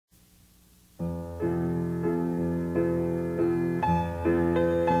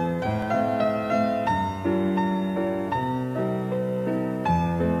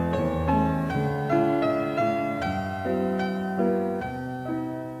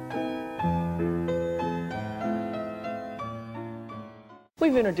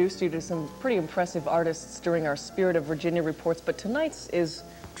We've introduced you to some pretty impressive artists during our Spirit of Virginia reports, but tonight's is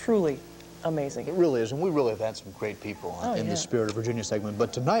truly amazing. It really is, and we really have had some great people in the Spirit of Virginia segment.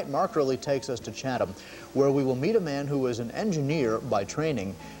 But tonight, Mark Early takes us to Chatham, where we will meet a man who is an engineer by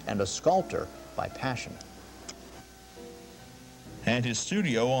training and a sculptor by passion. At his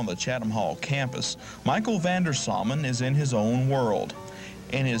studio on the Chatham Hall campus, Michiel VanderSommen is in his own world.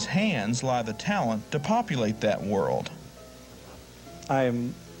 In his hands lie the talent to populate that world.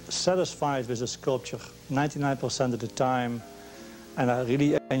 I'm satisfied with the sculpture 99% of the time, and I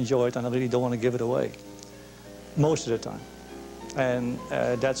really enjoy it, and I really don't want to give it away most of the time. And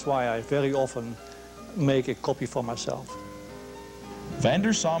that's why I very often make a copy for myself.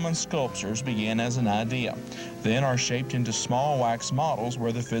 VanderSommen's sculptures begin as an idea, then are shaped into small wax models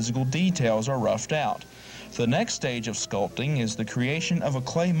where the physical details are roughed out. The next stage of sculpting is the creation of a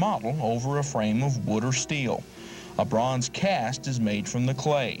clay model over a frame of wood or steel. A bronze cast is made from the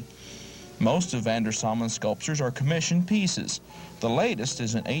clay. Most of VanderSommen's sculptures are commissioned pieces. The latest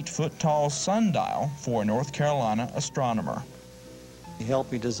is an 8-foot-tall sundial for a North Carolina astronomer. He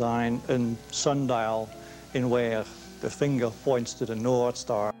helped me design a sundial in where the finger points to the North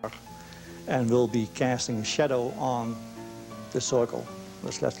Star and will be casting a shadow on the circle,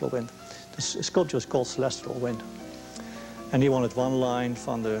 the celestial wind. The sculpture is called Celestial Wind. And he wanted one line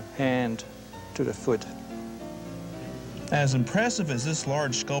from the hand to the foot. As impressive as this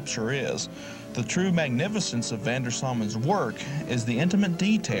large sculpture is, the true magnificence of VanderSommen's work is the intimate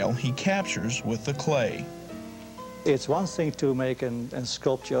detail he captures with the clay. It's one thing to make a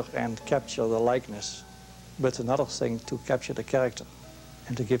sculpture and capture the likeness, but it's another thing to capture the character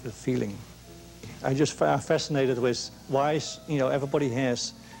and to give the feeling. I just am fascinated with why, everybody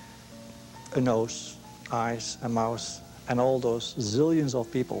has a nose, eyes, a mouth, and all those zillions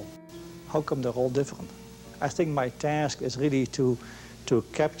of people. How come they're all different? I think my task is really to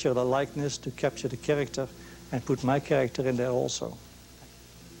capture the likeness, to capture the character, and put my character in there also.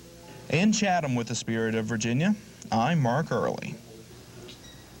 In Chatham with the Spirit of Virginia, I'm Mark Early.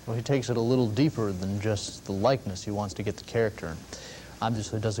 Well, he takes it a little deeper than just the likeness. He wants to get the character, and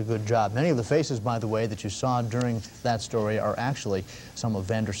obviously does a good job. Many of the faces, by the way, that you saw during that story are actually some of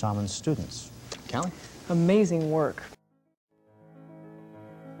VanderSommen's students. Callie? Amazing work.